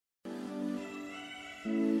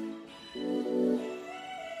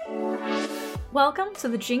Welcome to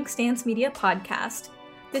the Jinx Dance Media Podcast.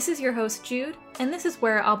 This is your host, Jude, and this is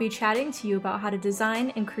where I'll be chatting to you about how to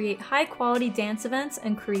design and create high-quality dance events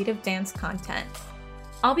and creative dance content.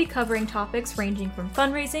 I'll be covering topics ranging from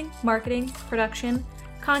fundraising, marketing, production,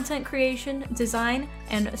 content creation, design,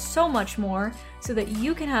 and so much more so that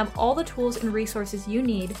you can have all the tools and resources you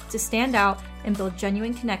need to stand out and build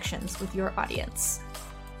genuine connections with your audience.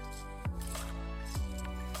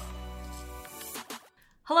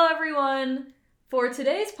 Hello, everyone! For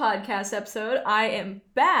today's podcast episode, I am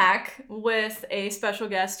back with a special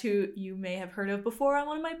guest who you may have heard of before on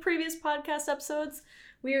one of my previous podcast episodes.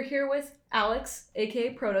 We are here with Alex, aka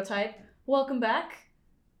Prototype. Welcome back.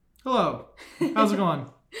 Hello. How's it going?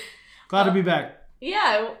 Glad to be back.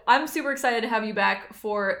 Yeah, I'm super excited to have you back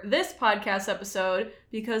for this podcast episode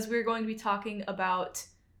because we're going to be talking about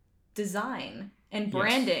design and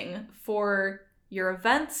branding for your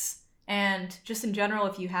events. And just in general,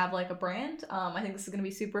 if you have like a brand, I think this is going to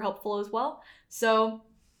be super helpful as well. So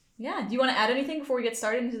yeah, do you want to add anything before we get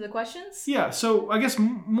started into the questions? Yeah, so I guess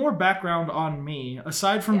more background on me,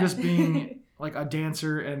 aside from just being like a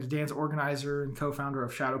dancer and a dance organizer and co-founder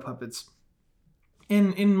of Shadow Puppetz.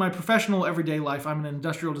 In my professional everyday life, I'm an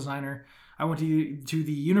industrial designer. I went to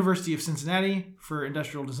the University of Cincinnati for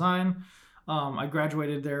industrial design. I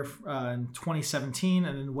graduated there in 2017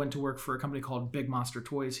 and then went to work for a company called Big Monster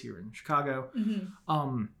Toys here in Chicago.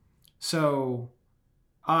 Mm-hmm. So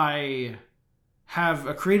I have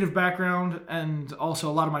a creative background, and also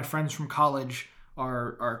a lot of my friends from college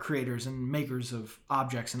are creators and makers of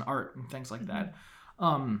objects and art and things like that,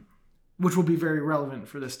 which will be very relevant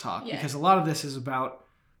for this talk because a lot of this is about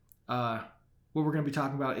what we're going to be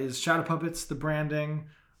talking about is Shadow Puppetz, the branding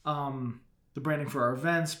for our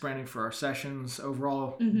events, branding for our sessions,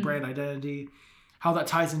 overall brand identity, how that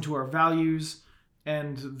ties into our values,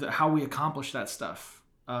 and how we accomplish that stuff.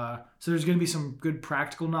 So there's going to be some good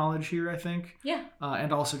practical knowledge here, I think. Yeah.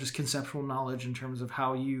 And also just conceptual knowledge in terms of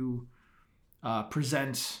how you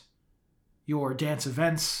present your dance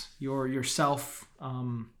events, yourself.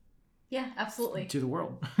 Yeah, absolutely. To the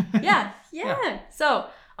world. Yeah. So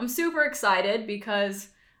I'm super excited because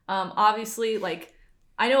obviously, like,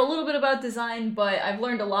 I know a little bit about design, but I've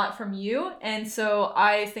learned a lot from you. And so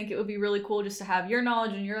I think it would be really cool just to have your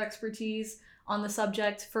knowledge and your expertise on the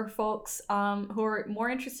subject for folks who are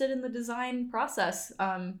more interested in the design process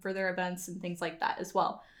for their events and things like that as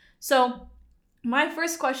well. So my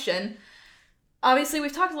first question, obviously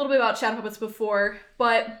we've talked a little bit about Shadow Puppetz before,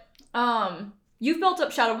 but you've built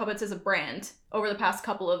up Shadow Puppetz as a brand over the past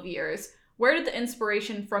couple of years. Where did the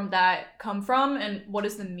inspiration from that come from, and what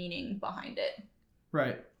is the meaning behind it?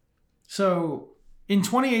 Right. So in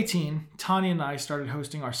 2018, Tanya and I started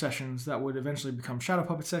hosting our sessions that would eventually become Shadow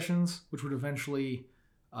Puppetz sessions, which would eventually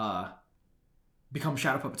become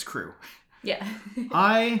Shadow Puppetz Crew. Yeah.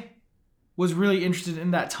 I was really interested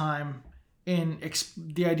in that time in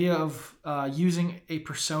the idea of using a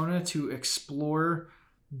persona to explore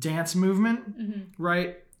dance movement,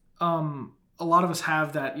 right? A lot of us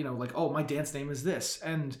have that, like, oh, my dance name is this.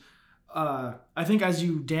 And I think as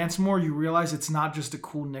you dance more, you realize it's not just a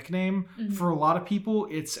cool nickname. For a lot of people,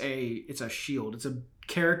 it's a shield. It's a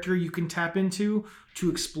character you can tap into to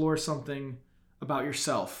explore something about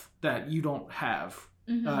yourself that you don't have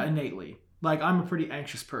innately. Like, I'm a pretty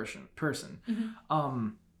anxious person.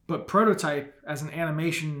 But Prototype, as an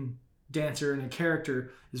animation dancer and a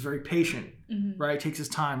character, is very patient, right? Takes his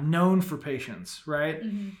time, known for patience, right?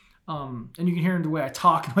 And you can hear in the way I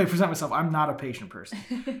talk and the way I present myself, I'm not a patient person.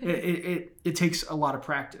 It takes a lot of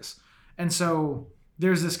practice. And so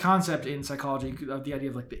there's this concept in psychology of the idea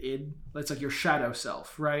of like the id. It's like your shadow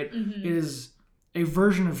self, right? It is a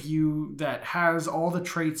version of you that has all the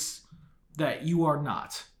traits that you are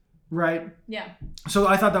not, right? Yeah. So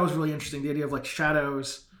I thought that was really interesting, the idea of like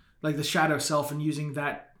shadows, like the shadow self, and using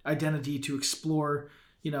that identity to explore,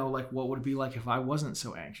 like what would it be like if I wasn't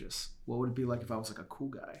so anxious? What would it be like if I was like a cool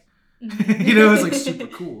guy? It was like super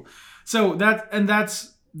cool. So that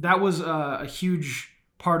was a huge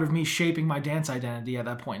part of me shaping my dance identity at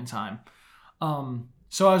that point in time.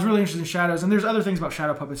 So I was really interested in shadows, and there's other things about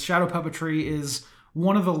Shadow Puppetz. Shadow puppetry is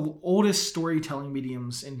one of the oldest storytelling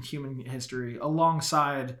mediums in human history,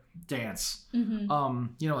 alongside dance.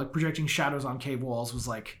 Like projecting shadows on cave walls was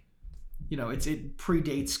like, it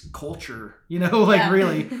predates culture,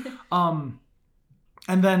 really. And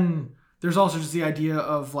then there's also just the idea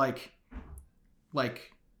of I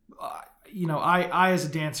as a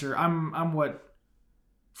dancer, I'm what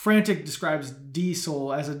Frantic describes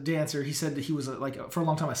D-Soul as a dancer. He said that he was for a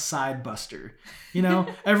long time a side buster.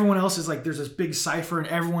 Everyone else is like, there's this big cipher and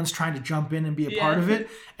everyone's trying to jump in and be a part of it.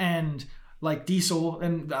 And like Diesel,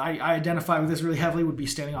 and I identify with this really heavily, would be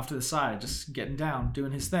standing off to the side, just getting down,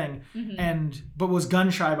 doing his thing, but was gun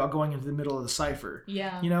shy about going into the middle of the cipher.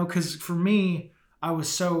 Yeah. You know, because for me, I was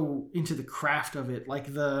so into the craft of it,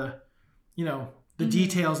 like the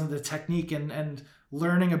details and the technique and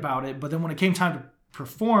learning about it. But then when it came time to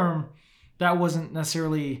perform, that wasn't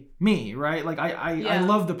necessarily me, right? Like I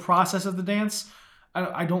love the process of the dance.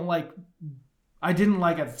 I didn't like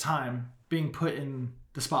at the time being put in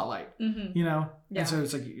the spotlight, you know? Yeah. And so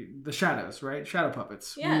it's like the shadows, right? Shadow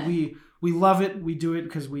puppets. Yeah. We love it. We do it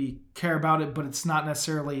because we care about it, but it's not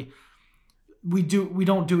necessarily, we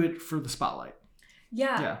don't do it for the spotlight.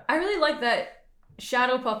 Yeah. I really like that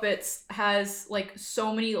Shadow Puppetz has like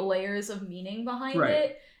so many layers of meaning behind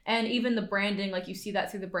it. And even the branding, like you see that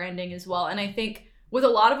through the branding as well. And I think with a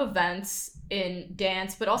lot of events in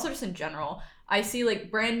dance, but also just in general, I see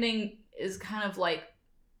like branding is kind of like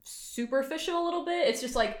superficial a little bit. It's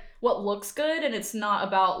just like what looks good, and it's not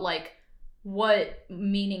about like what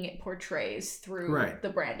meaning it portrays through the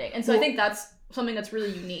branding. And so I think that's something that's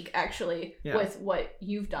really unique actually with what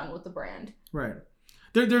you've done with the brand. Right.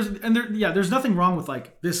 There's nothing wrong with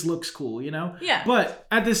like, this looks cool, you know? Yeah. But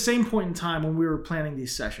at this same point in time when we were planning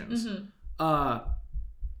these sessions,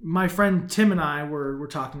 my friend Tim and I were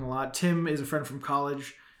talking a lot. Tim is a friend from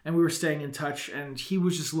college, and we were staying in touch, and he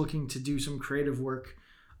was just looking to do some creative work,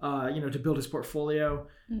 to build his portfolio.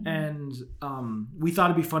 And we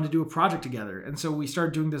thought it'd be fun to do a project together. And so we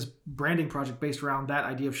started doing this branding project based around that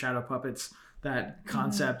idea of shadow puppets, that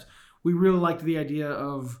concept. We really liked the idea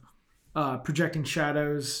of projecting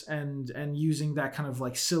shadows and using that kind of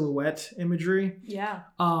like silhouette imagery. Yeah.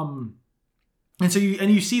 And so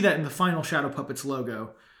you see that in the final Shadow Puppetz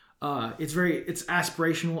logo. It's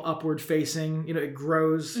aspirational, upward facing, it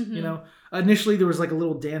grows, Initially there was like a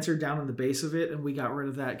little dancer down in the base of it, and we got rid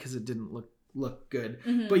of that because it didn't look good.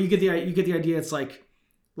 But you get the idea. It's like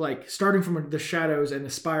starting from the shadows and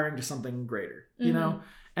aspiring to something greater, you know?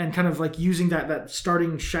 And kind of like using that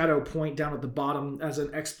starting shadow point down at the bottom as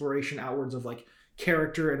an exploration outwards of like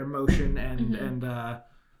character and emotion and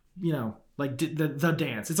like the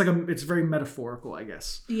dance. It's like it's very metaphorical, I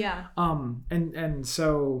guess. Yeah. And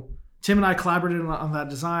so Tim and I collaborated on that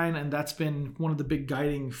design, and that's been one of the big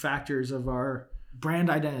guiding factors of our brand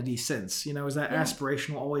identity since, is that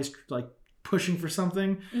aspirational, always like pushing for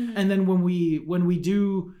something. And then when we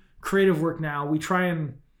do creative work now, we try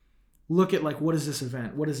and look at like, what is this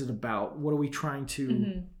event? What is it about? What are we trying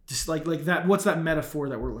to just like that? What's that metaphor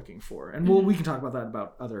that we're looking for? And we can talk about that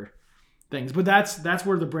about other things, but that's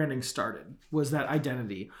where the branding started, was that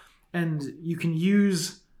identity. And you can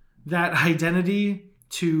use that identity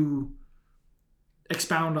to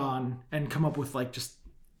expound on and come up with like just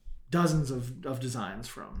dozens of designs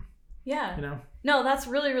from. Yeah. No, that's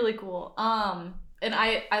really, really cool. And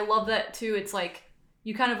I love that too. It's like,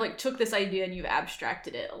 you kind of like took this idea and you've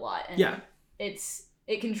abstracted it a lot. And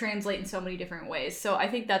it can translate in so many different ways. So I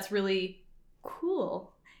think that's really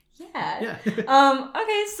cool. Yeah.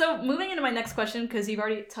 Okay, so moving into my next question, because you've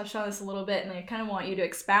already touched on this a little bit and I kind of want you to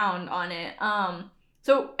expound on it.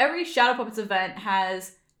 So every Shadow Puppetz event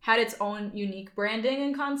has had its own unique branding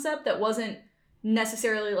and concept that wasn't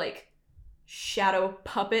necessarily like Shadow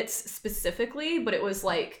Puppetz specifically, but it was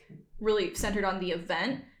like really centered on the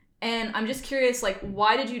event. And I'm just curious, like,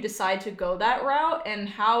 why did you decide to go that route, and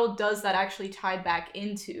how does that actually tie back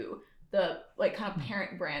into the like kind of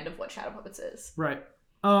parent brand of what Shadow Puppetz is? Right.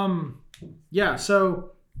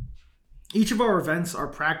 So each of our events, our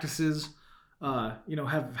practices,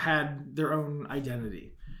 have had their own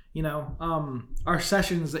identity. Our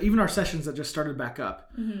sessions, even our sessions that just started back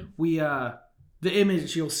up, we the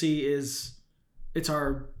image you'll see it's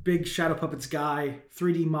our big Shadow Puppetz guy,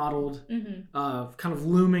 3D modeled, kind of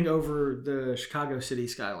looming over the Chicago city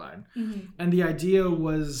skyline. And the idea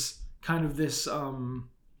was kind of this,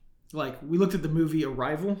 like, we looked at the movie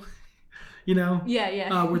Arrival,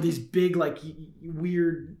 where these big, like,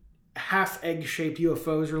 weird half egg shaped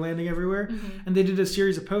UFOs are landing everywhere. And they did a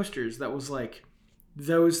series of posters that was like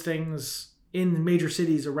those things in major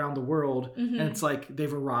cities around the world, and it's like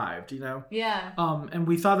they've arrived, and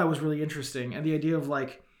we thought that was really interesting. And the idea of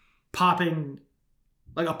like popping,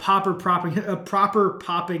 like a proper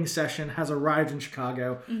popping session has arrived in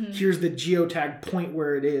Chicago. Here's the geotag point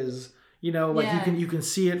where it is, you can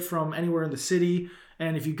see it from anywhere in the city,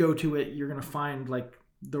 and if you go to it, you're gonna find like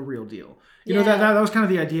the real deal. That was kind of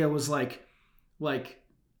the idea, was like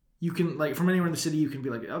you can, like, from anywhere in the city you can be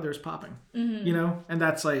like, oh, there's popping, and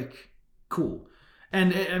that's like cool.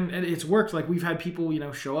 And it's worked. Like, we've had people,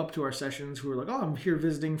 show up to our sessions who are like, oh, I'm here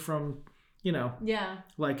visiting from,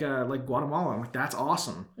 like Guatemala. I'm like, that's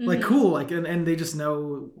awesome. Like, cool. Like, and they just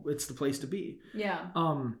know it's the place to be. Yeah.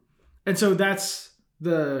 And so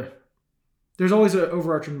there's always an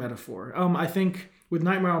overarching metaphor. I think with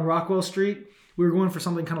Nightmare on Rockwell Street, we were going for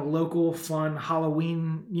something kind of local, fun,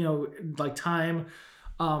 Halloween, like time.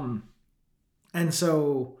 And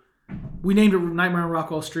so we named it Nightmare on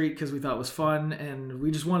Rockwell Street because we thought it was fun, and we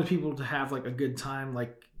just wanted people to have like a good time,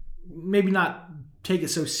 like maybe not take it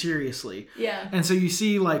so seriously. Yeah. And so you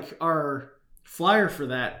see like our flyer for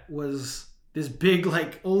that was this big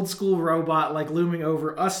like old school robot like looming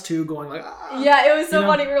over us two going like, ah. Yeah, it was so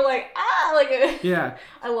funny. We were like, like, yeah.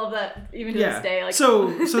 I love that even to this day. Like, so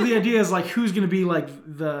the idea is like, who's going to be like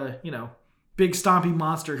the, big stompy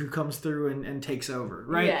monster who comes through and takes over,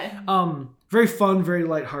 right? Yeah. Very fun, very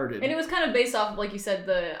lighthearted. And it was kind of based off, like you said,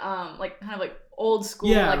 the like kind of like old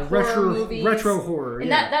school like retro horror movies. Retro horror.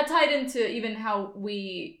 And that tied into even how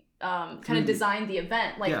we kind of designed the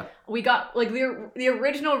event. Like we got like the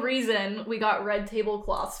original reason we got red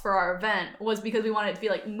tablecloths for our event was because we wanted it to be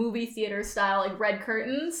like movie theater style, like red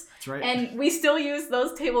curtains. That's right. And we still use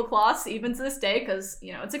those tablecloths even to this day because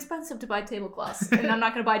it's expensive to buy tablecloths, and I'm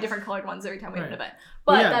not going to buy different colored ones every time we have an event.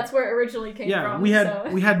 But that's where it originally came from. We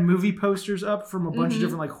had movie posters up from a bunch of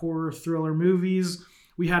different like horror thriller movies.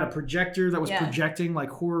 We had a projector that was projecting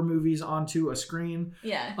like horror movies onto a screen.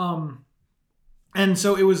 Yeah. And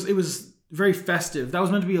so it was very festive. That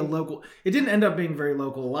was meant to be a local. It didn't end up being very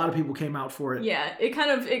local. A lot of people came out for it. Yeah, it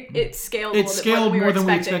kind of it scaled. It scaled more than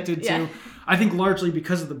we expected to. I think largely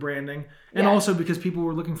because of the branding, and also because people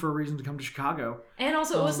were looking for a reason to come to Chicago. And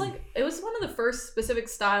also, it was one of the first specific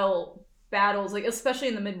style battles, like especially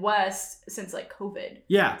in the Midwest since like COVID.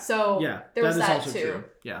 Yeah. So there was that too. True.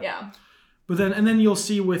 Yeah. But then you'll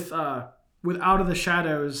see with Out of the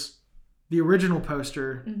Shadows. The original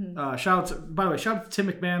poster, shout out to Tim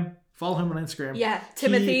McMahon. Follow him on Instagram. Yeah,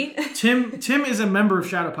 Timothy. Tim is a member of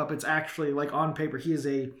Shadow Puppetz, actually, like on paper. He is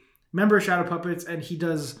a member of Shadow Puppetz, and he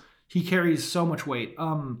carries so much weight.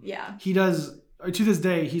 He does, to this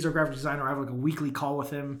day, he's our graphic designer. I have like a weekly call with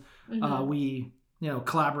him. We,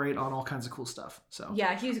 collaborate on all kinds of cool stuff. So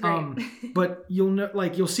yeah, he's great. But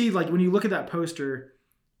you'll see, like when you look at that poster,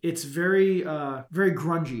 it's very, very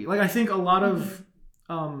grungy. Like I think a lot of,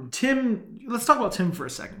 Tim, let's talk about Tim for a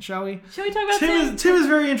second, shall we? Shall we talk about Tim? Tim is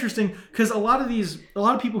very interesting because a lot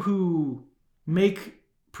of people who make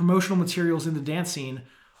promotional materials in the dance scene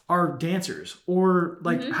are dancers or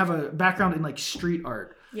like have a background in like street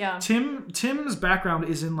art. Yeah. Tim's background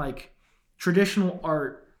is in like traditional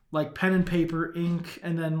art, like pen and paper, ink,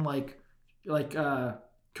 and then like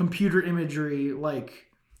computer imagery, like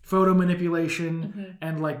photo manipulation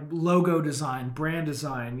and like logo design, brand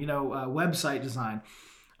design, website design.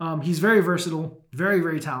 He's very versatile, very,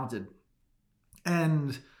 very talented.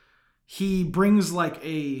 And he brings like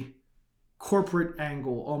a corporate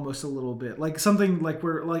angle almost a little bit. Like something like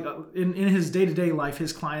where like in his day-to-day life,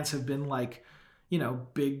 his clients have been like,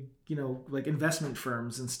 big, like investment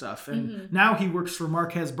firms and stuff. And now he works for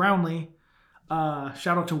Marquez Brownlee.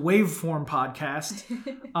 Shout out to Waveform Podcast.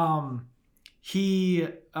 He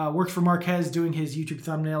worked for Marquez doing his YouTube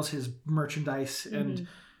thumbnails, his merchandise,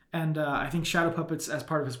 and I think Shadow Puppetz, as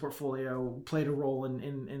part of his portfolio, played a role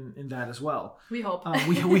in that as well. We hope.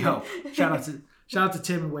 We hope. Shout out to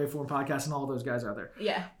Tim and Waveform Podcast and all those guys out there.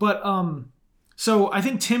 Yeah. But so I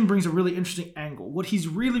think Tim brings a really interesting angle. What he's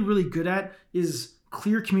really, really good at is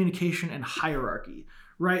clear communication and hierarchy.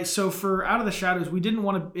 Right? So for Out of the Shadows, we didn't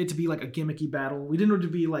want it to be like a gimmicky battle. We didn't want it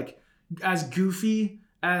to be like as goofy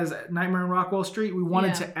as Nightmare on Rockwell Street. We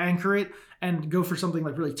wanted to anchor it and go for something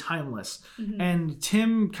like really timeless. And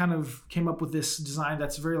Tim kind of came up with this design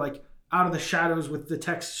that's very like Out of the Shadows with the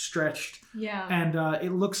text stretched. Yeah. And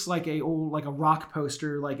it looks like a rock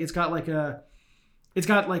poster. Like it's a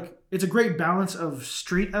great balance of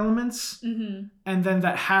street elements and then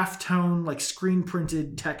that half-tone like screen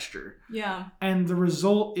printed texture. Yeah. And the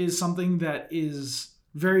result is something that is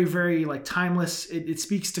very, very like timeless. It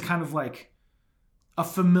speaks to kind of like a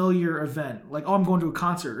familiar event. Like, I'm going to a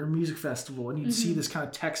concert or a music festival and you'd see this kind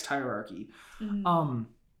of text hierarchy.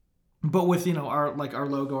 But with, our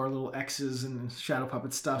logo, our little X's and Shadow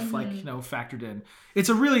Puppet stuff, factored in. It's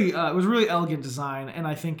a really, it was a really elegant design. And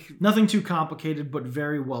I think nothing too complicated, but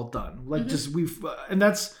very well done. Like and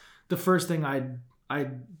that's the first thing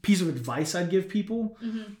piece of advice I'd give people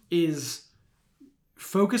is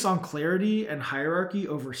focus on clarity and hierarchy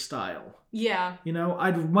over style. Yeah.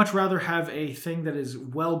 I'd much rather have a thing that is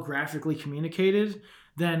well graphically communicated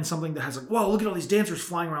than something that has like, whoa, look at all these dancers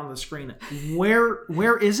flying around the screen.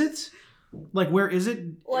 Where is it? Like, where is it?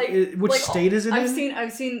 Like, which state is it in?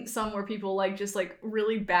 I've seen some where people like just like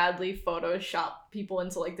really badly Photoshop people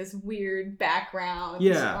into like this weird background.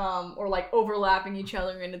 Yeah. Or like overlapping each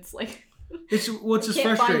other, and it's like It's what's just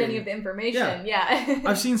can't frustrating. find any of the information. Yeah.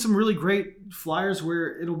 I've seen some really great flyers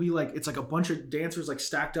where it'll be like it's like a bunch of dancers like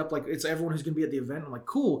stacked up, like it's everyone who's gonna be at the event. I'm like,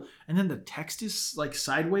 cool, and then the text is like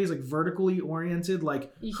sideways, like vertically oriented,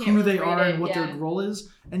 like who they are and what their role is,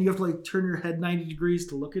 and you have to like turn your head 90 degrees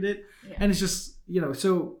to look at it, and it's just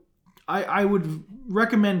so. I would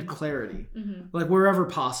recommend clarity, like wherever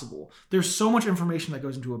possible. There's so much information that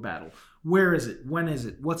goes into a battle. Where is it? When is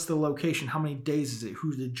it? What's the location? How many days is it?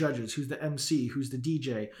 Who's the judges? Who's the MC? Who's the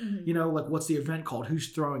DJ? Like what's the event called? Who's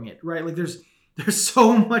throwing it? Right? Like there's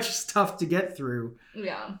so much stuff to get through.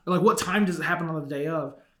 Yeah. Like what time does it happen on the day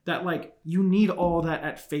of? That like you need all that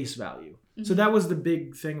at face value. So that was the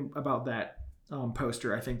big thing about that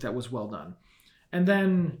poster. I think that was well done. And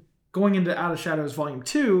then going into Out of Shadows Volume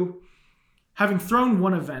 2, having thrown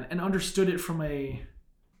one event and understood it from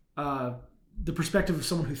the perspective of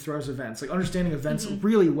someone who throws events, like understanding events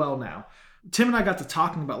really well now. Tim and I got to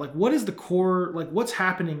talking about like what is the core, like what's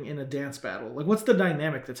happening in a dance battle? Like what's the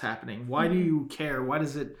dynamic that's happening? Why do you care? Why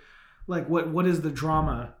does it like what is the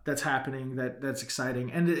drama that's happening that's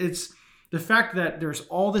exciting? And it's the fact that there's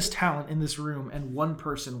all this talent in this room and one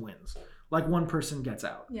person wins. Like one person gets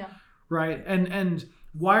out. Yeah. Right? And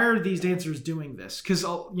why are these dancers doing this? Because,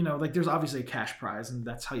 like there's obviously a cash prize and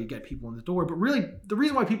that's how you get people in the door. But really, the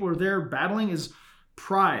reason why people are there battling is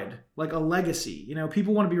pride, like a legacy.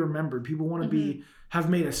 People want to be remembered. People want to have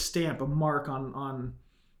made a stamp, a mark on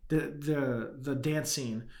the dance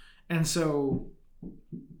scene. And so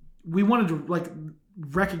we wanted to like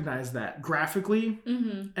recognize that graphically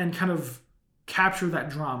and kind of capture that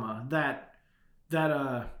drama, that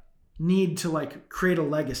need to like create a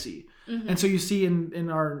legacy. And so you see in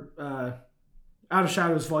our Out of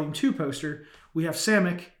Shadows Volume 2 poster, we have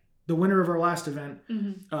Samek, the winner of our last event,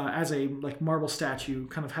 as a like marble statue,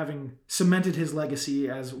 kind of having cemented his legacy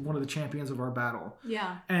as one of the champions of our battle.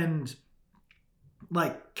 Yeah. And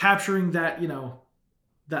like capturing that,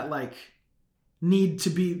 that like need to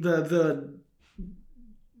be the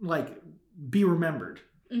like be remembered,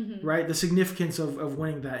 right? The significance of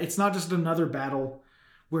winning that. It's not just another battle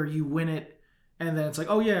where you win it and then it's like,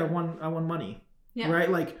 oh yeah, I won money, right?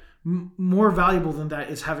 Like more valuable than that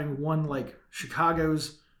is having won like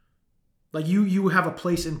Chicago's, like you have a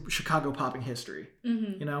place in Chicago popping history,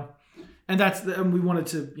 and and we wanted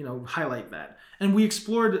to highlight that. And we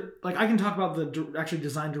explored, like I can talk about the actually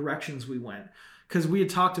design directions we went, because we had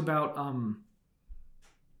talked about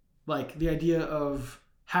like the idea of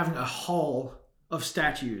having a hall of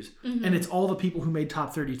statues, and it's all the people who made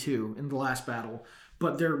top 32 in the last battle.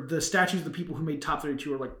 But the statues of the people who made top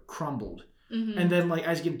 32 are like crumbled. And then like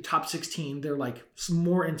as you get top 16, they're like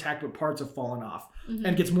more intact, but parts have fallen off. And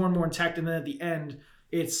it gets more and more intact. And then at the end,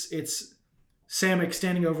 it's Samek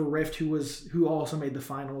standing over Rift, who also made the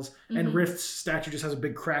finals. And Rift's statue just has a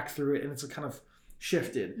big crack through it, and it's kind of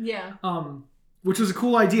shifted. Yeah. Which was a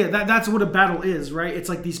cool idea. That's what a battle is, right? It's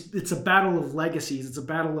like it's a battle of legacies. It's a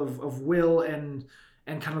battle of will and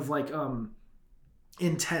kind of like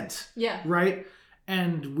intent. Yeah. Right?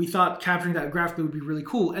 And we thought capturing that graphically would be really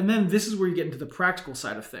cool. And then this is where you get into the practical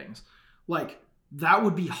side of things. Like, that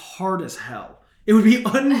would be hard as hell. It would be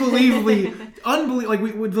unbelievably, like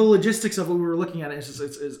with the logistics of what we were looking at, it's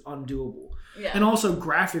undoable. Yeah. And also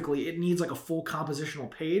graphically, it needs like a full compositional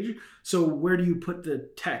page. So where do you put the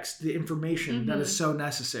text, the information that is so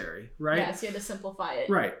necessary, right? Yeah, so you had to simplify it.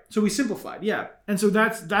 Right. So we simplified, yeah. And so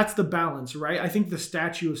that's the balance, right? I think the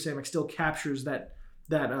statue of Samek still captures that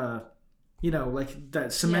like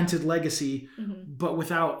that cemented legacy, but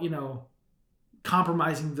without,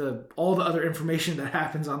 compromising all the other information that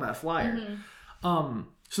happens on that flyer.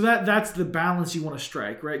 So that's the balance you want to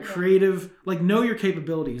strike, right? Yeah. Creative, like know your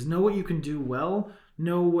capabilities, know what you can do well,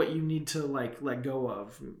 know what you need to like let go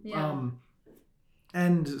of. Yeah.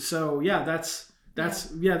 And so that's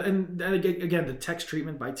and again, the text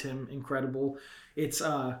treatment by Tim, incredible. It's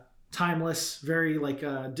timeless, very like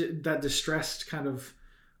that distressed kind of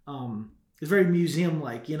it's very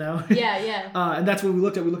museum-like, Yeah, yeah. And that's what we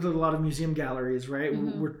looked at. We looked at a lot of museum galleries, right?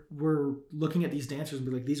 We're looking at these dancers and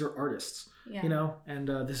be like, these are artists, and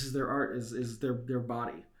this is their art, is their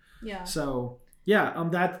body. Yeah. So yeah,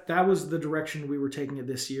 that was the direction we were taking it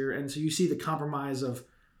this year. And so you see the compromise of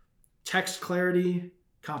text clarity,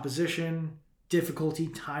 composition, difficulty,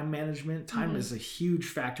 time management. Time is a huge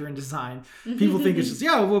factor in design. People think it's just,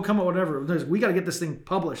 we'll come up with whatever. We got to get this thing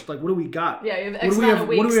published. Like, what do we got? Yeah, you have X amount of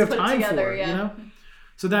weeks to put it together, for?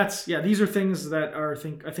 So that's, these are things that I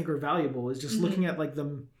think are valuable, is just looking at like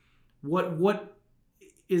what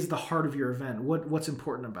is the heart of your event? What's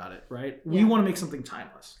important about it, right? We want to make something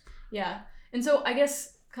timeless. Yeah. And so I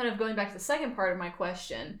guess kind of going back to the second part of my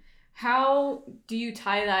question, how do you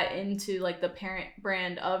tie that into like the parent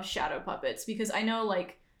brand of Shadow Puppetz? Because I know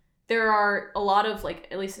like there are a lot of like,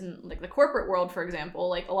 at least in like the corporate world, for example,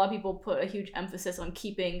 like a lot of people put a huge emphasis on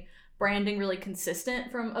keeping branding really consistent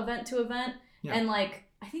from event to event. Yeah. And like,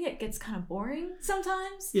 I think it gets kind of boring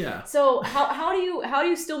sometimes. Yeah. So how do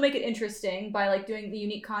you still make it interesting by like doing the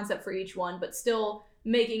unique concept for each one, but still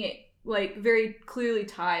making it like very clearly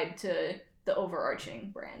tied to the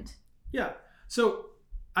overarching brand? Yeah. So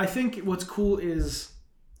I think what's cool is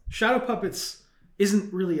Shadow Puppetz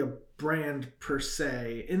isn't really a brand per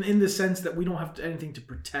se in the sense that we don't have anything to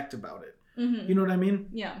protect about it. Mm-hmm. You know what I mean?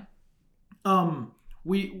 Yeah.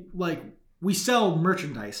 We sell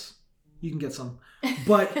merchandise. You can get some,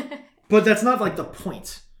 but that's not like the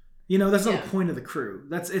point. You know, that's not the point of the crew.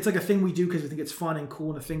 It's like a thing we do because we think it's fun and cool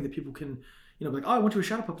and a thing that people can, you know, be like, oh, I went to a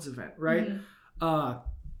Shadow Puppetz event, right? Mm-hmm.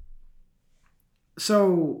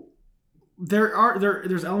 So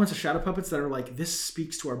there's elements of Shadow Puppetz that are like, this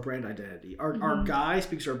speaks to our brand identity. Our guy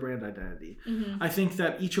speaks to our brand identity. Mm-hmm. I think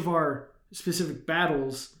that each of our specific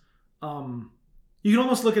battles, you can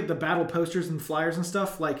almost look at the battle posters and flyers and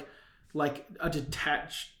stuff like a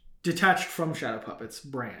detached from Shadow Puppetz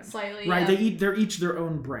brand. Slightly, right? Yeah. They're each their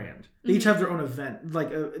own brand. They each have their own event.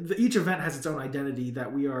 Like each event has its own identity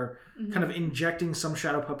that we are kind of injecting some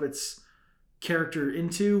Shadow Puppetz character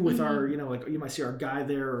into with our, you know, like you might see our guy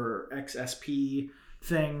there or XSP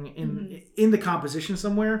thing in the composition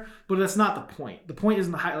somewhere, but that's not the point. The point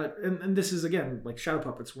isn't the highlight. And this is, again, like Shadow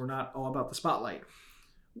Puppetz, we're not all about the spotlight.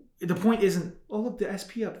 The point isn't, oh, look, the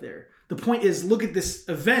SP up there. The point is, look at this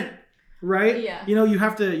event, right? Yeah. You know, you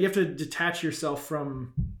have to detach yourself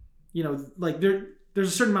from, you know, like there's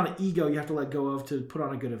a certain amount of ego you have to let go of to put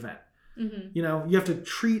on a good event. Mm-hmm. You know, you have to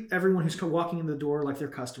treat everyone who's walking in the door like they're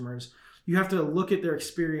customers. You have to look at their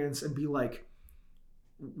experience and be like,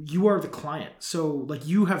 you are the client. So like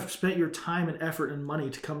you have spent your time and effort and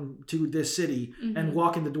money to come to this city and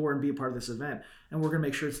walk in the door and be a part of this event. And we're going to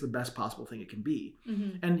make sure it's the best possible thing it can be.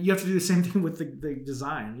 Mm-hmm. And you have to do the same thing with the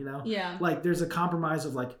design, you know? Yeah. Like there's a compromise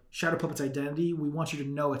of like Shadow Puppetz identity. We want you to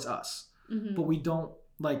know it's us, but we don't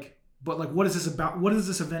what is this about? What does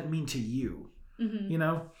this event mean to you? Mm-hmm. You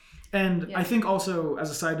know? And I think also, as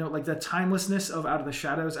a side note, like the timelessness of Out of the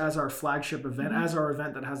Shadows as our flagship event, as our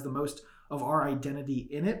event that has the most of our identity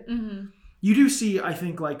in it, you do see, I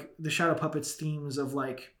think, like the Shadow Puppetz themes of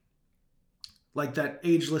like that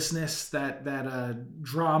agelessness, that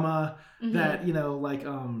drama, that, you know, like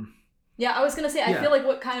yeah, I was gonna say, I feel like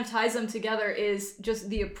what kind of ties them together is just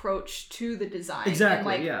the approach to the design.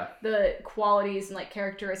 Exactly, and like the qualities and like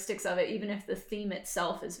characteristics of it, even if the theme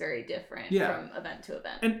itself is very different from event to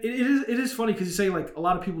event. And it is funny because you say like a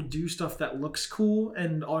lot of people do stuff that looks cool,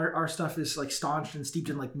 and our stuff is like staunched and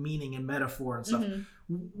steeped in like meaning and metaphor and stuff.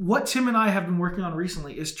 What Tim and I have been working on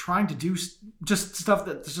recently is trying to do just stuff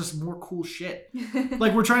that's just more cool shit.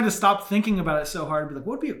 Like we're trying to stop thinking about it so hard and be like,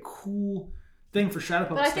 what would be a cool thing for Shadow Puppetz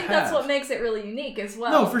to have? But I think that's what makes it really unique as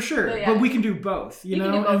well. No, for sure. But we can do both, you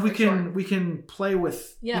know, and we can play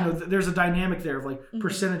with, you know, there's a dynamic there of like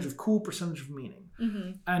percentage of cool, percentage of meaning,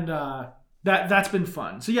 and that's been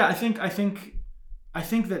fun. So yeah, I think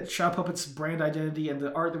that Shadow Puppetz brand identity and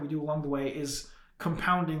the art that we do along the way is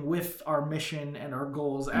compounding with our mission and our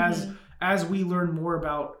goals as we learn more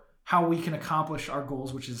about how we can accomplish our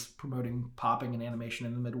goals, which is promoting popping and animation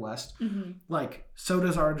in the Midwest. Like, so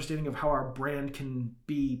does our understanding of how our brand can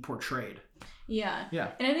be portrayed. Yeah.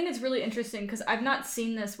 And I think it's really interesting because I've not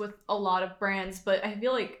seen this with a lot of brands, but I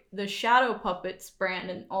feel like the Shadow Puppetz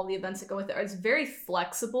brand and all the events that go with it is very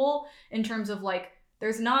flexible in terms of like,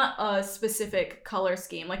 there's not a specific color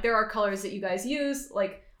scheme. Like there are colors that you guys use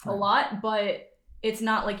like a lot, but it's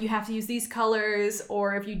not like you have to use these colors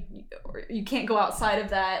or if you can't go outside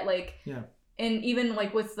of that. Like, and even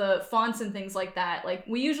like with the fonts and things like that, like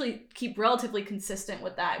we usually keep relatively consistent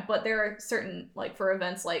with that, but there are certain, like for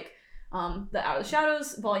events like the Out of the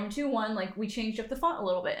Shadows Volume 2 one, like we changed up the font a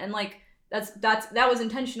little bit, and like that was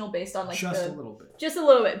intentional based on like just a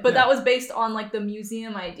little bit, but that was based on like the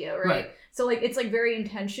museum idea, right? So like it's like very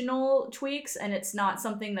intentional tweaks, and it's not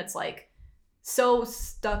something that's like so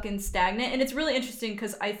stuck and stagnant. And it's really interesting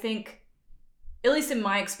because I think, at least in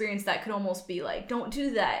my experience, that could almost be like, don't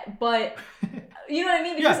do that, but you know what I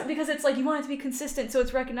mean? Because it's like you want it to be consistent so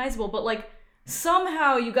it's recognizable, but like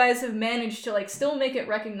somehow you guys have managed to like still make it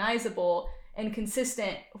recognizable and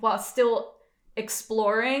consistent while still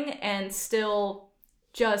exploring and still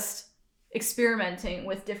just experimenting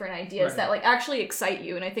with different ideas that like actually excite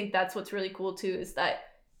you. And I think that's what's really cool too, is that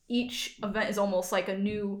each event is almost like a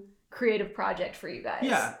new creative project for you guys.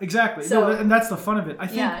 Yeah, exactly. So, and that's the fun of it. I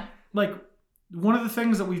think like one of the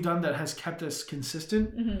things that we've done that has kept us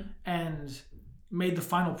consistent and made the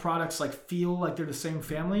final products like feel like they're the same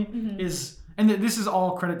family is, and this is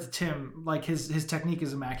all credit to Tim, like his technique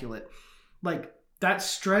is immaculate. Like that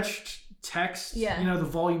stretched text, you know, the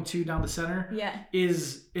volume 2 down the center,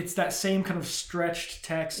 it's that same kind of stretched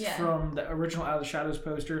text from the original Out of the Shadows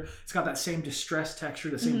poster. It's got that same distressed texture,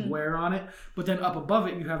 the same wear on it, but then up above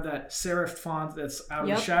it you have that serif font that's out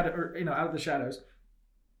of the shadow, or you know, Out of the Shadows,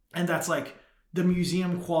 and that's like the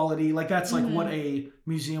museum quality, like that's like what a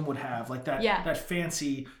museum would have, like that that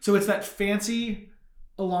fancy. So it's that fancy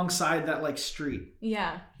alongside that like street,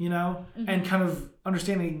 you know, and kind of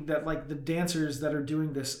understanding that like the dancers that are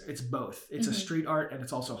doing this, it's both. It's a street art and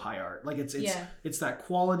it's also high art. Like it's that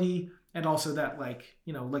quality and also that like,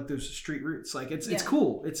 you know, like those street roots. Like it's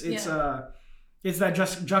cool. It's that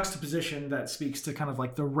juxtaposition that speaks to kind of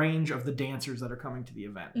like the range of the dancers that are coming to the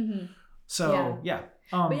event. So but yeah,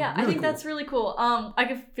 really I think cool. That's really cool. I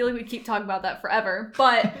could feel like we keep talking about that forever.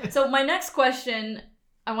 But so my next question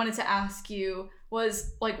I wanted to ask you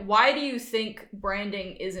was like, why do you think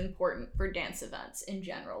branding is important for dance events in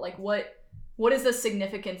general? Like what is the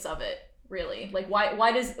significance of it really? Like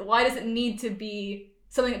why does it need to be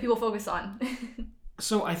something that people focus on?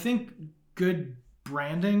 So I think good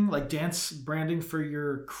branding, like dance branding for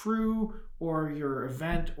your crew or your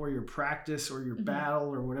event or your practice or your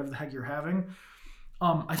battle or whatever the heck you're having,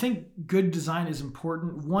 I think good design is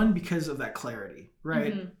important. One, because of that clarity,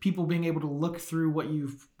 right? People being able to look through what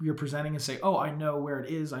you're presenting and say, oh, I know where it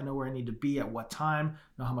is. I know where I need to be at what time.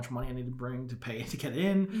 I know how much money I need to bring to pay to get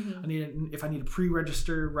in. If I need to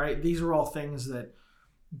pre-register, right? These are all things that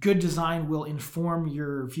good design will inform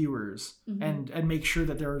your viewers and make sure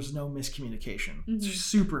that there is no miscommunication. It's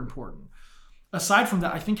super important. Aside from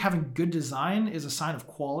that, I think having good design is a sign of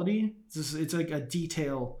quality. It's like a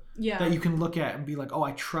detail that you can look at and be like, oh,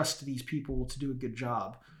 I trust these people to do a good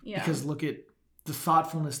job. Because look at the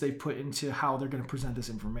thoughtfulness they've put into how they're going to present this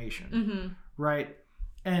information. Right?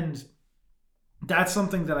 And that's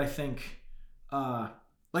something that I think,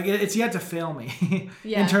 like it's yet to fail me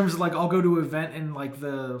in terms of like, I'll go to an event and like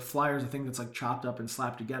the flyer's a thing that's like chopped up and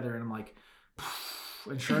slapped together. And I'm like,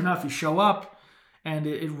 and sure enough, you show up and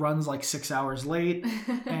it runs like 6 hours late.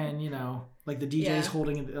 And, you know, like the DJ is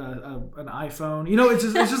holding an iPhone, you know, it's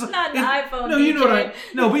just not an iPhone. No, you know what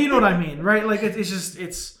but you know what I mean, right? Like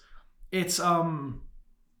it's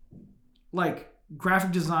like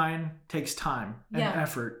graphic design takes time and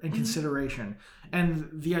effort and consideration. And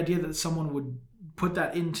the idea that someone would put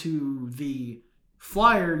that into the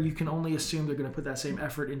flyer, you can only assume they're going to put that same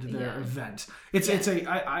effort into their event.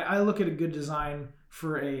 I look at a good design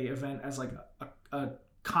for a event as like a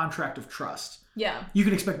contract of trust. You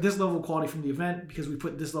can expect this level of quality from the event because we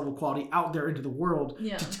put this level of quality out there into the world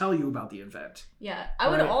to tell you about the event. I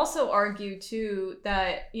would also argue too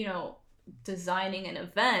that, you know, designing an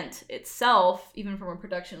event itself, even from a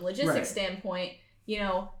production logistics standpoint, you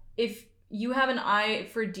know, if you have an eye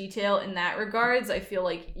for detail in that regards, I feel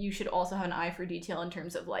like you should also have an eye for detail in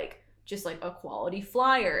terms of like just like a quality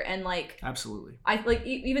flyer. And like absolutely, I like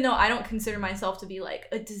even though I don't consider myself to be like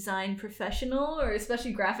a design professional or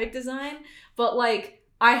especially graphic design, but like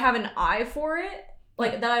I have an eye for it,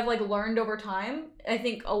 like that I've like learned over time. I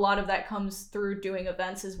think a lot of that comes through doing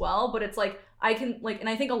events as well, but it's like I can like, and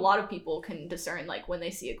I think a lot of people can discern like when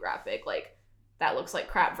they see a graphic, like that looks like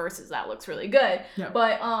crap versus that looks really good.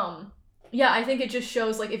 But I think it just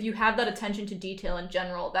shows like if you have that attention to detail in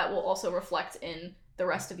general, that will also reflect in the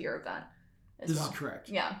rest of your event as well. This is correct.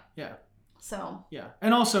 Yeah. So. Yeah.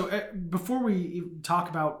 And also, before we talk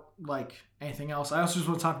about like anything else, I also just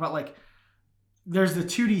want to talk about like, there's the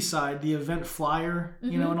 2D side, the event flyer,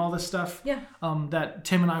 you know, and all this stuff that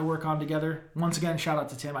Tim and I work on together. Once again, shout out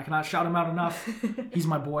to Tim. I cannot shout him out enough. He's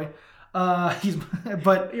my boy. But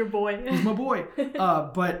your boy. He's my boy.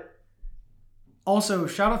 But also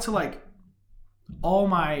shout out to like all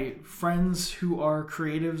my friends who are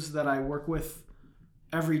creatives that I work with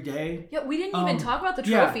every day. Yeah, we didn't even talk about the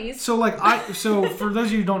trophies. So like so for those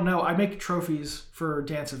of you who don't know, I make trophies for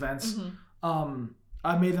dance events.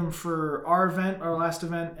 I made them for our event, our last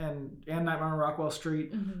event, and Nightmare on Rockwell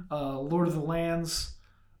Street, Lord of the Lands,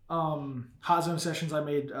 Hot Zone Sessions. I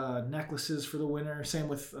made necklaces for the winner. Same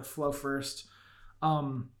with Flow First.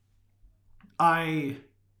 I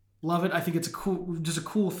love it. I think it's a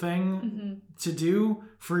cool thing to do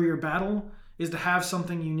for your battle, is to have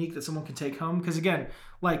something unique that someone can take home. Because again,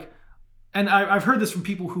 like, and I've heard this from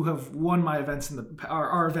people who have won my events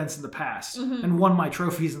our events in the past and won my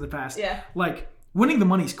trophies in the past. Like, winning the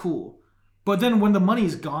money's cool, But then when the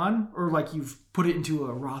money's gone, or like you've put it into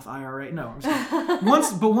a Roth IRA, no, I'm just kidding.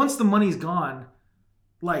 once the money's gone,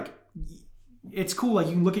 like it's cool. Like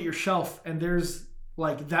you can look at your shelf and there's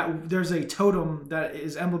like there's a totem that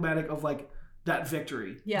is emblematic of like that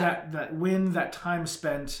victory, that win, that time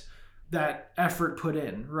spent, that effort put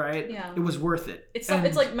in, right? Yeah, it was worth it. It's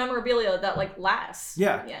like memorabilia that like lasts.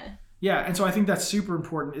 Yeah. And so I think that's super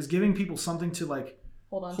important, is giving people something to like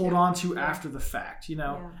hold on to after the fact, you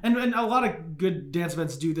know. And a lot of good dance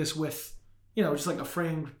events do this with, you know, just like a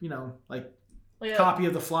framed, you know, like copy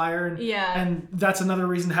of the flyer, and that's another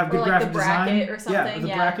reason to have good graphic design or something. The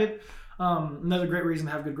bracket, another great reason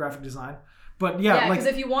to have good graphic design. But because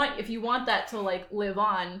if you want that to like live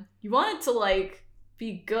on, you want it to like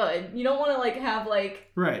be good. You don't want to like have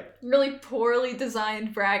like really poorly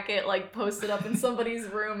designed bracket like posted up in somebody's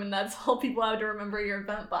room and that's all people have to remember your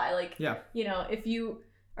event by. Like, you know, if you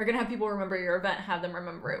are gonna have people remember your event, have them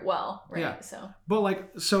remember it well, right? Yeah.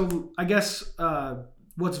 So I guess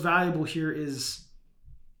what's valuable here is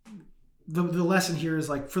the lesson here is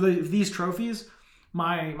like for these trophies,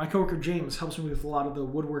 my coworker James helps me with a lot of the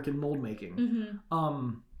woodwork and mold making.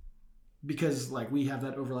 Because like we have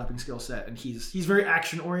that overlapping skill set, and he's very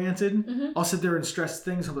action oriented. I'll sit there and stress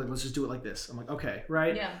things. He'll be like, let's just do it like this. I'm like, okay,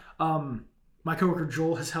 right? My coworker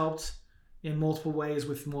Joel has helped in multiple ways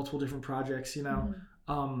with multiple different projects, you know.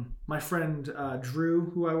 My friend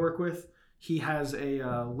Drew, who I work with, he has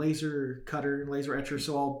a laser cutter and laser etcher,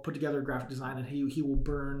 so I'll put together a graphic design and he will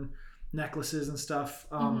burn necklaces and stuff.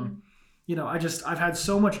 You know, I've had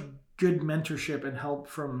so much good mentorship and help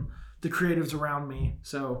from the creatives around me.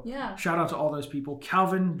 So shout out to all those people: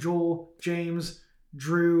 Calvin, Joel, James,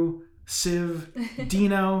 Drew, Siv,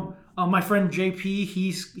 Dino. My friend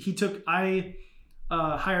JP, I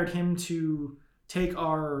hired him to take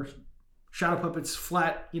our Shadow Puppetz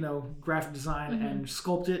flat, you know, graphic design and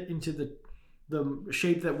sculpt it into the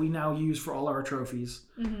shape that we now use for all our trophies.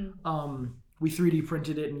 We 3D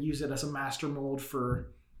printed it and used it as a master mold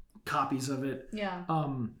for copies of it.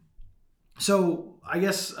 So I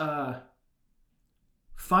guess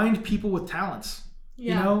find people with talents.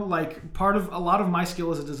 You know, like a lot of my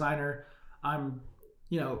skill as a designer, I'm,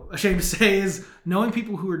 you know, ashamed to say, is knowing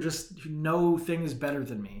people who know things better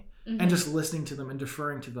than me. And just listening to them and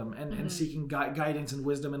deferring to them and seeking guidance and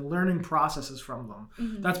wisdom and learning processes from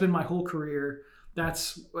them. That's been my whole career.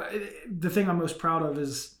 That's the thing I'm most proud of,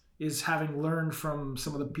 is having learned from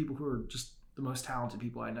some of the people who are just the most talented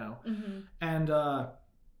people I know. And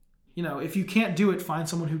you know, if you can't do it, find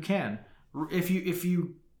someone who can. If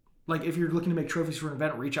you're looking to make trophies for an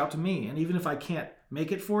event, reach out to me. And even if I can't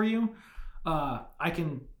make it for you, I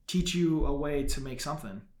can teach you a way to make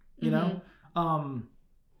something. You know.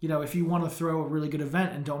 You know, if you want to throw a really good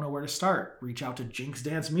event and don't know where to start, reach out to Jinx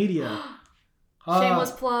Dance Media. Shameless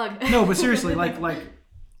plug. No, but seriously, like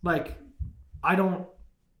I don't.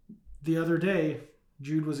 The other day,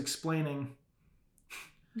 Jude was explaining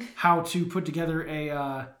how to put together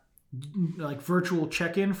a like virtual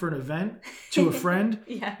check-in for an event to a friend,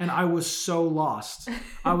 and I was so lost.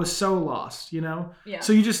 You know.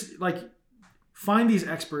 So you just like find these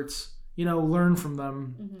experts. You know, learn from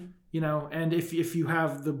them. You know, and if you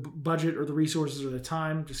have the budget or the resources or the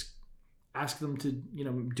time, just ask them to, you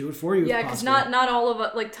know, do it for you. Yeah, because not all of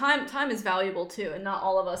us, like time is valuable too, and not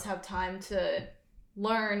all of us have time to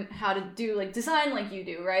learn how to do like design like you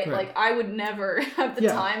do, right? Like I would never have the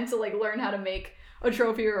time to like learn how to make a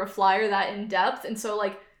trophy or a flyer that in depth, and so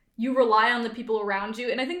like you rely on the people around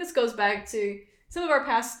you. And I think this goes back to some of our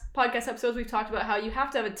past podcast episodes. We've talked about how you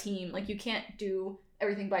have to have a team. Like you can't do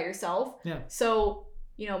everything by yourself. So,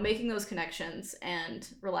 you know, making those connections and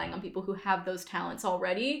relying on people who have those talents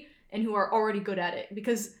already and who are already good at it,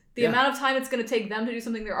 because the amount of time it's going to take them to do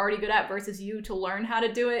something they're already good at versus you to learn how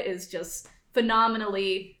to do it is just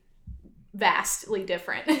phenomenally vastly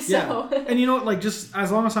different. So. And you know what, like just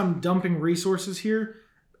as long as I'm dumping resources here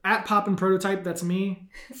at Pop and Prototype, that's me.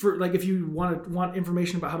 For like, if you want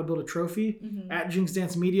information about how to build a trophy, at Jinx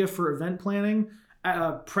Dance Media for event planning,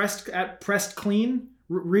 Pressed Clean,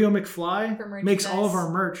 Rio McFly makes all of our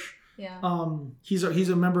merch. He's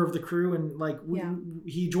a member of the crew, and like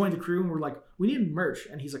he joined the crew, and we're like, we need merch,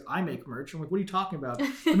 and he's like, I make merch. I'm like, what are you talking about?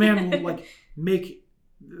 The man will like make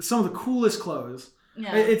some of the coolest clothes. And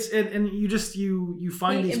you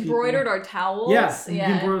find these embroidered people. Our towels.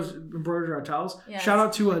 Embroidered our towels. Shout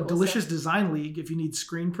out to a Delicious Design League if you need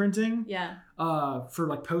screen printing. For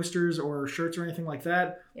like posters or shirts or anything like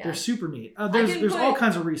that. They're super neat. There's all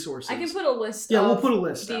kinds of resources. I can put a list. We'll put a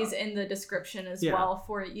list these in the description as well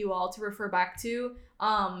for you all to refer back to.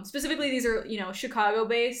 Specifically, these are, you know, Chicago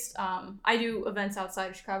based. I do events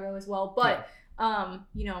outside of Chicago as well, but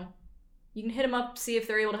you know, you can hit them up, see if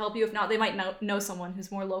they're able to help you. If not, they might know someone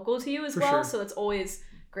who's more local to you as well. Sure. So it's always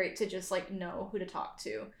great to just like know who to talk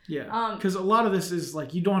to. Yeah, because a lot of this is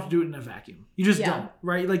like you don't have to do it in a vacuum. You just don't,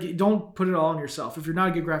 right? Like don't put it all on yourself. If you're not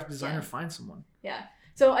a good graphic designer, find someone. Yeah.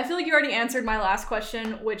 So I feel like you already answered my last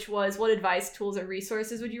question, which was what advice, tools, or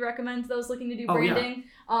resources would you recommend to those looking to do branding?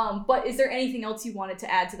 But is there anything else you wanted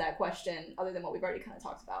to add to that question other than what we've already kind of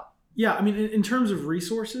talked about? Yeah, I mean, in terms of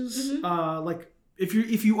resources, like if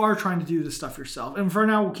you are trying to do this stuff yourself, and for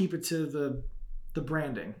now we'll keep it to the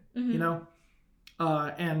branding, you know,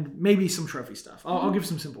 and maybe some trophy stuff. I'll give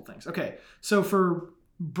some simple things. Okay, so for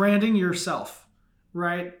branding yourself,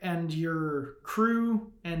 right, and your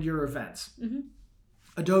crew and your events.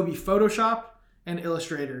 Adobe Photoshop and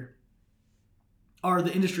Illustrator are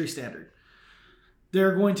the industry standard.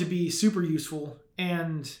 They're going to be super useful,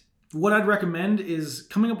 and what I'd recommend is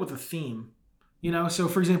coming up with a theme. You know, so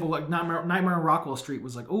for example, like Nightmare on Rockwell Street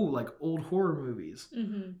was like, oh, like old horror movies,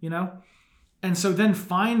 you know? And so then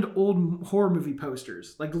find old horror movie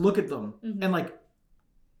posters, like look at them and like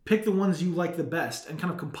pick the ones you like the best and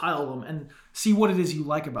kind of compile them and see what it is you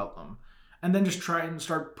like about them. And then just try and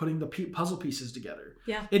start putting the puzzle pieces together.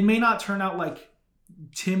 Yeah. It may not turn out like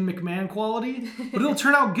Tim McMahon quality, but it'll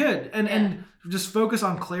turn out good. And just focus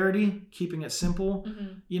on clarity, keeping it simple.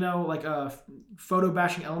 You know, like photo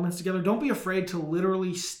bashing elements together. Don't be afraid to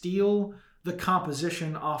literally steal the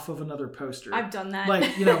composition off of another poster. I've done that.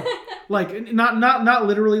 Like, you know, like not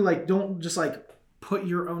literally, like don't just like put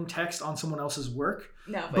your own text on someone else's work.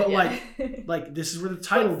 No, but like this is where the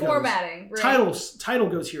title goes. Formatting, right? Title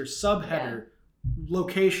goes here, subheader,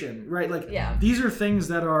 location, right? Like these are things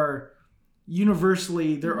that are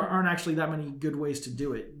universally, there aren't actually that many good ways to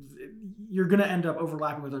do it. You're going to end up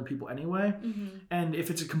overlapping with other people anyway. And if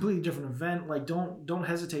it's a completely different event, like don't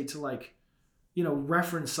hesitate to like, you know,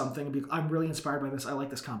 reference something and be, I'm really inspired by this. I like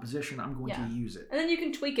this composition. I'm going to use it. And then you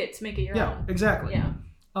can tweak it to make it your own. Yeah, exactly.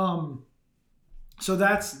 So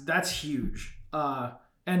that's huge.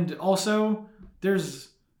 And also there's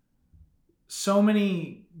so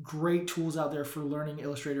many great tools out there for learning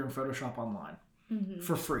Illustrator and Photoshop online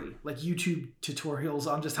for free, like YouTube tutorials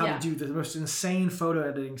on just how to do the most insane photo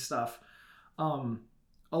editing stuff. A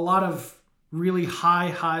lot of really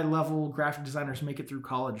high level graphic designers make it through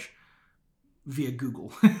college via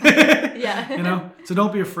Google. You know, so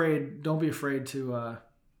don't be afraid to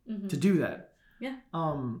do that.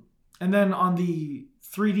 And then on the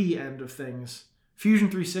 3D end of things, Fusion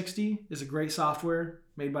 360 is a great software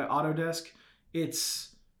made by Autodesk.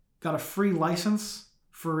 It's got a free license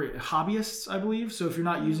for hobbyists, I believe. So if you're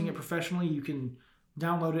not using it professionally, you can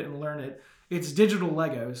download it and learn it. It's digital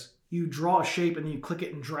Legos. You draw a shape and you click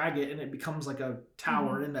it and drag it and it becomes like a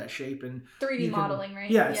tower in that shape. And 3D modeling, right?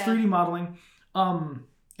 Yeah, it's 3D modeling.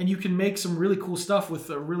 And you can make some really cool stuff with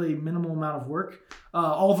a really minimal amount of work.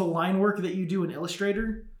 All the line work that you do in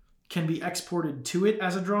Illustrator can be exported to it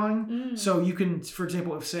as a drawing. So you can, for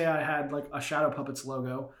example, if say I had like a Shadow Puppetz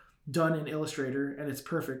logo done in Illustrator and it's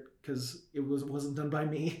perfect because it wasn't done by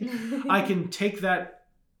me, I can take that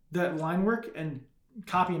line work and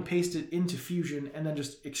copy and paste it into Fusion and then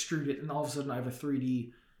just extrude it, and all of a sudden I have a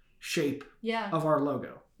 3D shape of our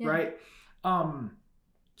logo, right?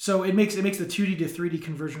 So it makes the 2D to 3D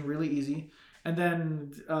conversion really easy. And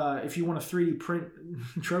then if you want to 3D print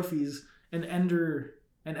trophies, an Ender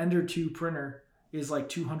 2 printer is like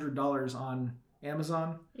 $200 on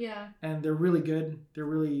Amazon. Yeah. And they're really good. They're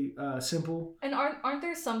really simple. And aren't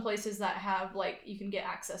there some places that have like you can get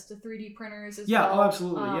access to 3D printers as well? Yeah, oh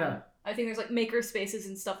absolutely, I think there's like maker spaces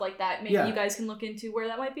and stuff like that. Maybe you guys can look into where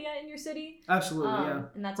that might be at in your city. Absolutely,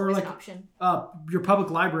 And that's always like, an option. Your public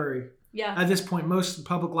library. Yeah. At this point, most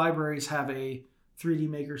public libraries have a 3D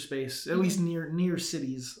maker space, at least near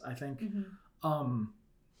cities, I think.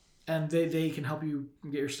 And they can help you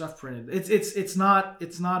get your stuff printed. It's not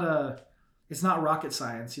rocket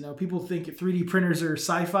science, you know. People think 3D printers are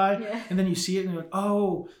sci-fi, and then you see it and you're like,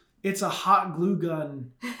 oh, it's a hot glue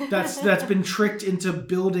gun that's been tricked into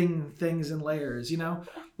building things in layers, you know.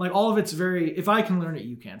 Like all of it's very. If I can learn it,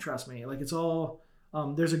 you can. Trust me. Like it's all.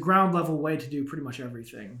 There's a ground level way to do pretty much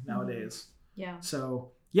everything nowadays. Yeah.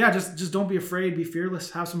 So yeah, just don't be afraid. Be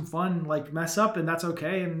fearless. Have some fun. Like mess up, and that's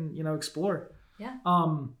okay. And you know, explore. Yeah.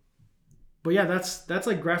 But yeah, that's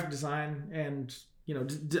like graphic design and you know,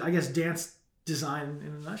 I guess dance design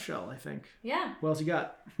in a nutshell, I think. Yeah. What else you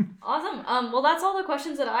got? Awesome. Well, that's all the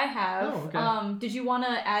questions that I have. Oh, okay. Did you want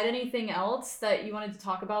to add anything else that you wanted to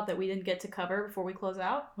talk about that we didn't get to cover before we close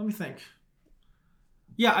out? Let me think.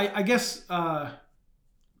 Yeah, I guess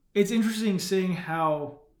it's interesting seeing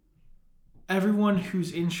how everyone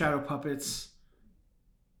who's in Shadow Puppetz,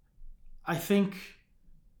 I think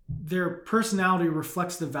their personality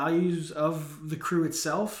reflects the values of the crew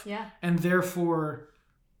itself. Yeah. And therefore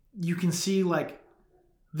you can see like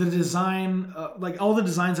the design, like all the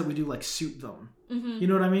designs that we do like suit them. Mm-hmm. You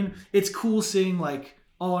know what I mean? It's cool seeing like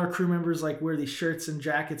all our crew members like wear these shirts and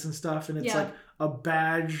jackets and stuff, and it's like a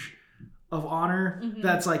badge of honor. Mm-hmm.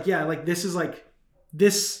 That's like, yeah, like this is like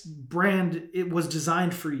this brand, it was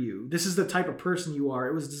designed for you. This is the type of person you are.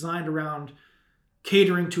 It was designed around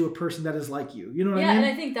catering to a person that is like you. You know what I mean? Yeah, and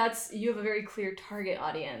I think you have a very clear target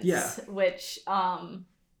audience. Yeah. Which,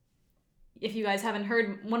 if you guys haven't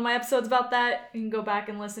heard one of my episodes about that, you can go back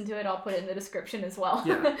and listen to it. I'll put it in the description as well.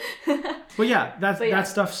 Yeah. But yeah, that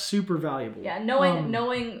stuff's super valuable. Yeah,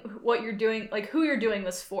 knowing what you're doing, like who you're doing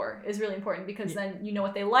this for is really important, because then you know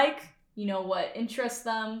what they like, you know what interests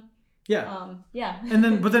them. Yeah. Yeah.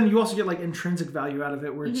 But then you also get like intrinsic value out of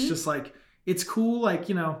it, where it's just like, it's cool, like,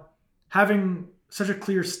 you know, having such a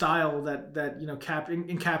clear style that you know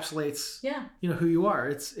encapsulates you know who you are.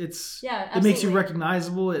 It's it makes you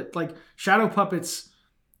recognizable. It like Shadow Puppetz.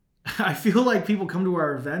 I feel like people come to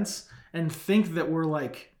our events and think that we're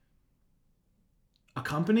like a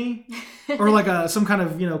company or like some kind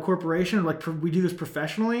of, you know, corporation. Like we do this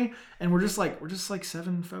professionally, and we're just like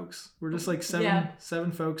 7 folks. We're just like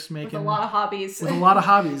seven folks making with a lot of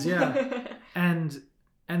hobbies. Yeah. and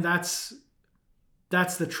that's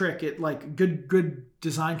the trick. It like good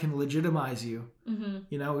design can legitimize you,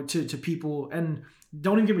 you know, to people. And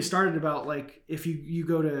don't even get me started about like if you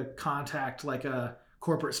go to contact like a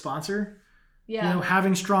corporate sponsor, you know,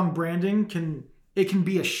 having strong branding can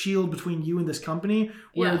be a shield between you and this company,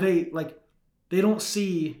 where they don't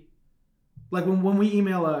see, like when we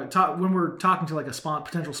email when we're talking to like a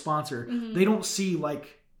potential sponsor, they don't see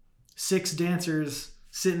like 6 dancers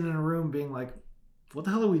sitting in a room being like, what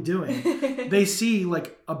the hell are we doing? They see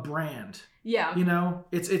like a brand. Yeah. You know,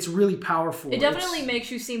 it's really powerful. It definitely makes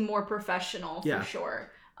you seem more professional, for sure.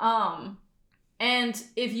 And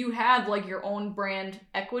if you have like your own brand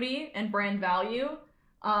equity and brand value,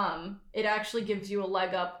 it actually gives you a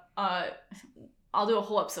leg up. I'll do a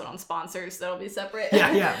whole episode on sponsors. That'll be separate.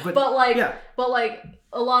 Yeah. But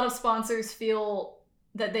a lot of sponsors feel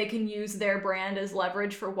that they can use their brand as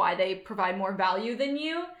leverage for why they provide more value than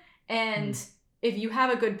you. And if you have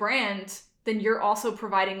a good brand, then you're also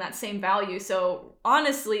providing that same value. So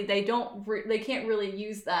honestly, they can't really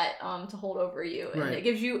use that to hold over you. And it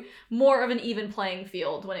gives you more of an even playing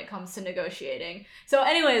field when it comes to negotiating. So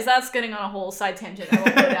anyways, that's getting on a whole side tangent. I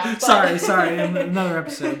won't go down. But... sorry, another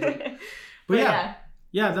episode. But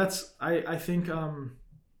yeah, that's I think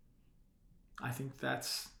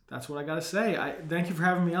that's what I gotta say. Thank you for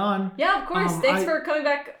having me on. Yeah, of course. Thanks for coming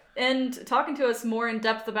back and talking to us more in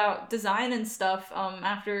depth about design and stuff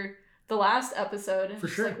after the last episode. For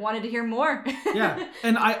sure. Like wanted to hear more. Yeah.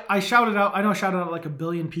 And I shouted out, I know I shouted out like 1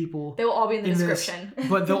 billion people. They will all be in the description.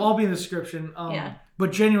 But they'll all be in the description.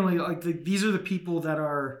 But genuinely, like these are the people that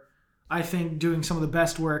are, I think, doing some of the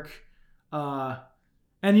best work.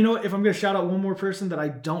 And you know what? If I'm going to shout out one more person that I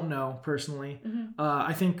don't know personally,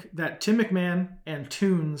 I think that Tim McMahon and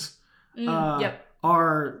Tunes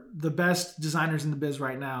are the best designers in the biz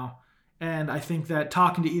right now. And I think that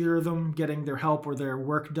talking to either of them, getting their help or their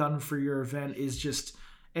work done for your event is just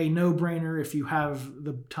a no-brainer if you have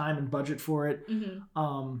the time and budget for it.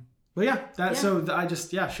 But yeah, so I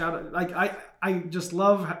just, shout out. Like I just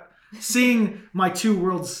love seeing my two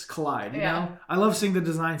worlds collide, you know? I love seeing the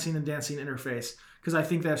design scene and dance scene interface, because I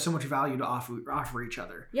think they have so much value to offer each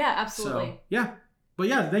other. Yeah, absolutely. So, yeah. But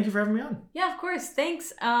yeah, thank you for having me on. Yeah, of course.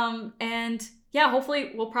 Thanks. And yeah,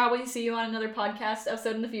 hopefully we'll probably see you on another podcast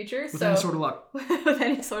episode in the future. With any sort of luck. With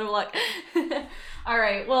any sort of luck. All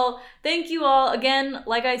right. Well, thank you all. Again,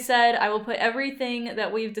 like I said, I will put everything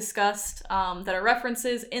that we've discussed that are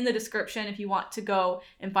references in the description if you want to go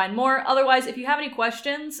and find more. Otherwise, if you have any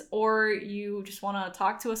questions or you just want to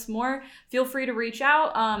talk to us more, feel free to reach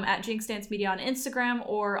out at Jinx Dance Media on Instagram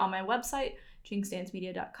or on my website,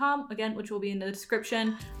 jinxdancemedia.com, again, which will be in the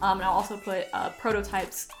description. And I'll also put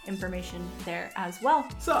prototypes information there as well.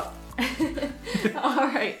 What's up? All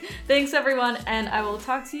right. Thanks, everyone, and I will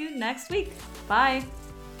talk to you next week. Bye.